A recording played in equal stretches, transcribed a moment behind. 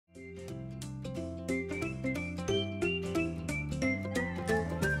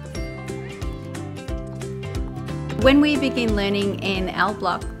When we begin learning in L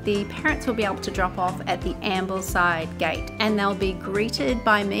Block, the parents will be able to drop off at the Ambleside Gate and they'll be greeted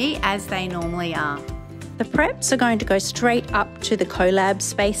by me as they normally are. The preps are going to go straight up to the collab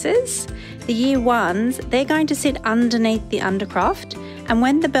spaces. The year ones, they're going to sit underneath the undercroft, and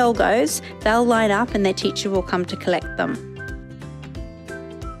when the bell goes, they'll line up and their teacher will come to collect them.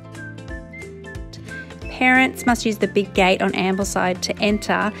 Parents must use the big gate on Ambleside to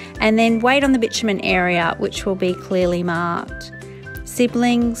enter and then wait on the bitumen area, which will be clearly marked.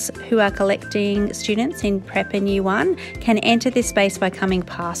 Siblings who are collecting students in Prep and Year 1 can enter this space by coming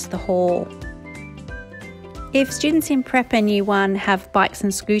past the hall. If students in Prep and Year 1 have bikes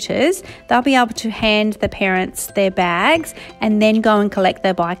and scooters, they'll be able to hand the parents their bags and then go and collect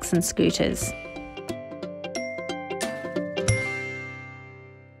their bikes and scooters.